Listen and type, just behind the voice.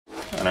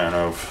I don't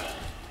know if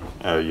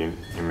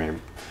you may.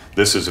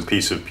 This is a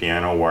piece of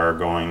piano wire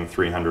going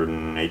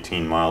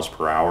 318 miles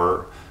per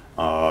hour,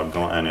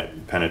 and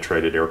it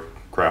penetrated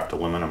aircraft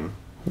aluminum.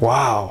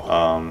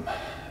 Wow.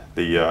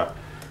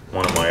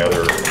 One of my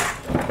other,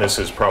 this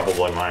is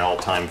probably my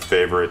all-time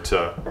favorite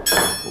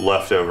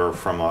leftover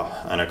from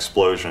an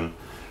explosion.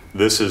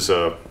 This is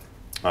a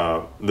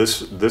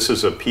this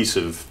is a piece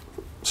of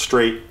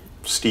straight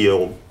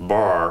steel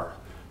bar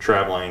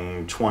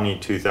traveling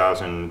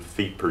 22,000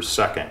 feet per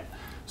second.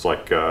 It's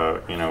like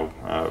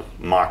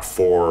Mach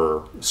 4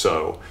 or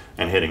so,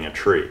 and hitting a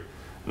tree.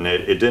 And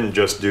it didn't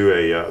just do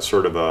a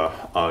sort of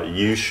a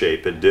U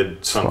shape. It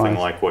did something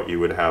like what you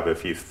would have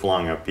if you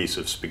flung a piece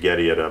of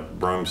spaghetti at a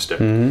broomstick.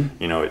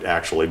 You know, it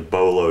actually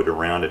bowlowed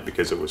around it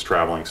because it was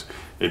traveling.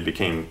 It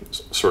became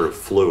sort of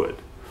fluid,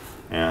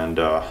 and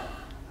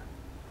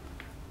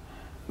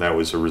that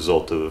was a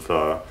result of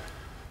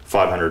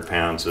 500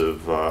 pounds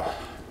of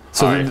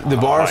so the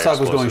bar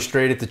stock was going explosive.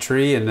 straight at the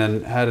tree, and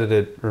then how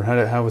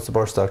was the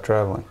bar stock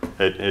traveling?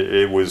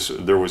 There was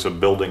a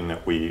building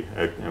that we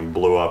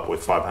blew up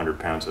with 500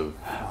 pounds of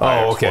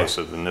high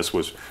explosive, and this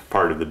was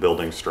part of the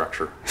building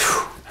structure.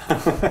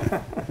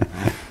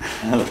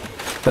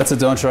 That's a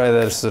don't try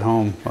this at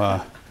home.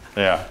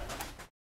 Yeah.